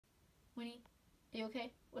Winnie, are you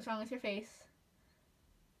okay? What's wrong with your face?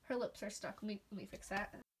 Her lips are stuck. Let me fix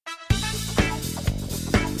that.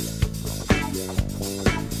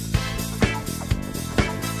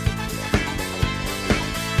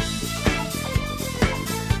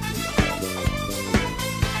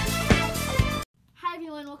 Hi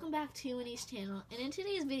everyone, welcome back to Winnie's channel, and in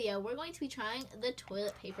today's video we're going to be trying the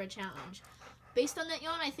toilet paper challenge. Based on that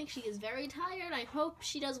yawn, I think she is very tired. I hope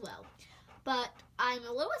she does well. But I'm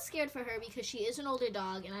a little bit scared for her because she is an older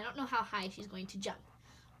dog and I don't know how high she's going to jump.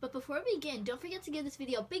 But before we begin, don't forget to give this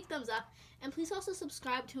video a big thumbs up, and please also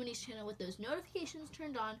subscribe to Winnie's channel with those notifications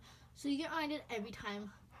turned on so you get reminded every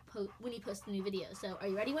time Winnie posts a new video. So are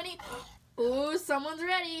you ready, Winnie? Oh, someone's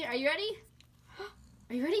ready. Are you ready?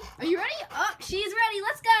 Are you ready? Are you ready? Oh, she's ready.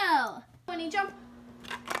 Let's go. Winnie, jump.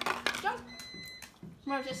 Jump.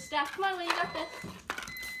 Come on, just step. Come on, Winnie, you got this.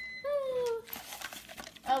 Woo.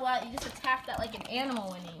 Oh, wow, you just attacked that like an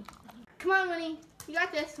animal, Winnie. Come on, Winnie. You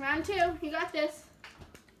got this. Round 2. You got this.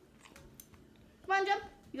 Come on, jump.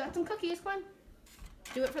 You got some cookies. Come on.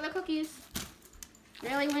 Do it for the cookies.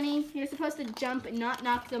 Really, Winnie? You're supposed to jump and not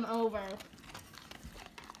knock them over.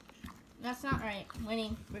 That's not right.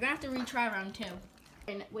 Winnie, we're going to have to retry round 2.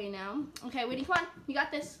 Wait now. Okay, Winnie, come on. You got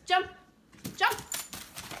this. Jump. Jump.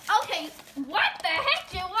 Okay, what the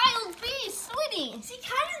heck, you wild beast, Winnie? She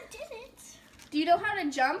kind of did it. Do you know how to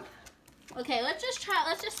jump? Okay, let's just try.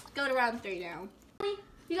 Let's just go to round 3 now. Winnie,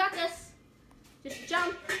 you got this. Just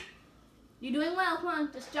jump. You're doing well. Come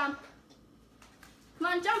on, just jump. Come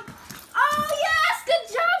on, jump. Oh, yes! Good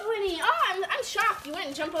job, Winnie. Oh, I'm shocked. You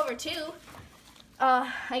wouldn't jump over 2.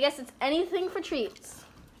 I guess it's anything for treats.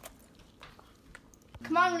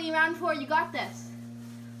 Come on, Winnie, round 4. You got this.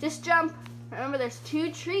 Just jump. Remember, there's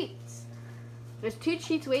 2 treats. There's 2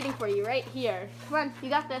 treats waiting for you right here. Come on, you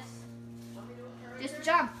got this. Just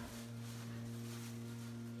jump.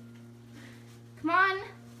 Come on.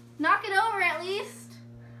 Knock it over at least.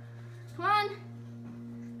 Come on.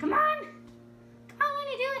 Come on. Come on,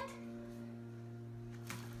 Winnie, do it.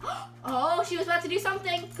 Oh, she was about to do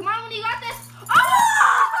something. Come on, Winnie, you got this.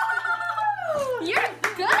 Oh! You're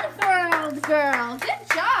good for an old girl. Good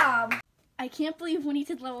job. I can't believe Winnie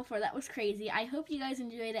did level 4. That was crazy. I hope you guys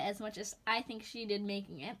enjoyed it as much as I think she did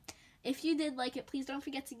making it. If you did like it, please don't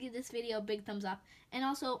forget to give this video a big thumbs up. And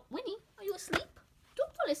also, Winnie, are you asleep?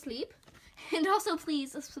 Don't fall asleep. And also,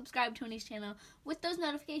 please subscribe to Winnie's channel with those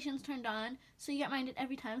notifications turned on so you get reminded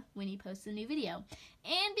every time Winnie posts a new video.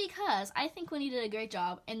 And because I think Winnie did a great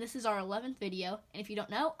job, and this is our 11th video, and if you don't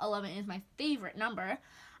know, 11 is my favorite number,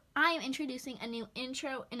 I am introducing a new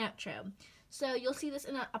intro and outro. So you'll see this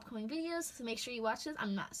in our upcoming videos, so make sure you watch this.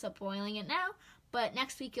 I'm not spoiling it now, but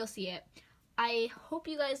next week you'll see it. I hope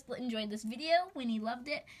you guys enjoyed this video. Winnie loved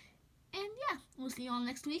it. And yeah, we'll see you all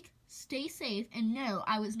next week. Stay safe, and no,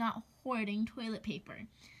 I was not hoarding toilet paper.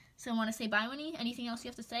 So I want to say bye, Winnie. Anything else you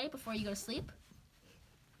have to say before you go to sleep?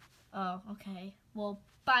 Oh, okay. Well,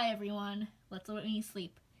 bye, everyone. Let's let Winnie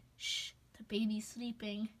sleep. Shh, the baby's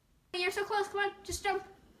sleeping. You're so close. Come on, just jump.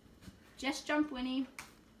 Just jump, Winnie.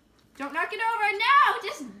 Don't knock it over. No,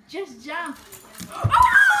 just jump.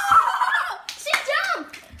 Oh! She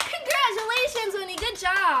jumped! Congratulations, Winnie. Good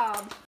job.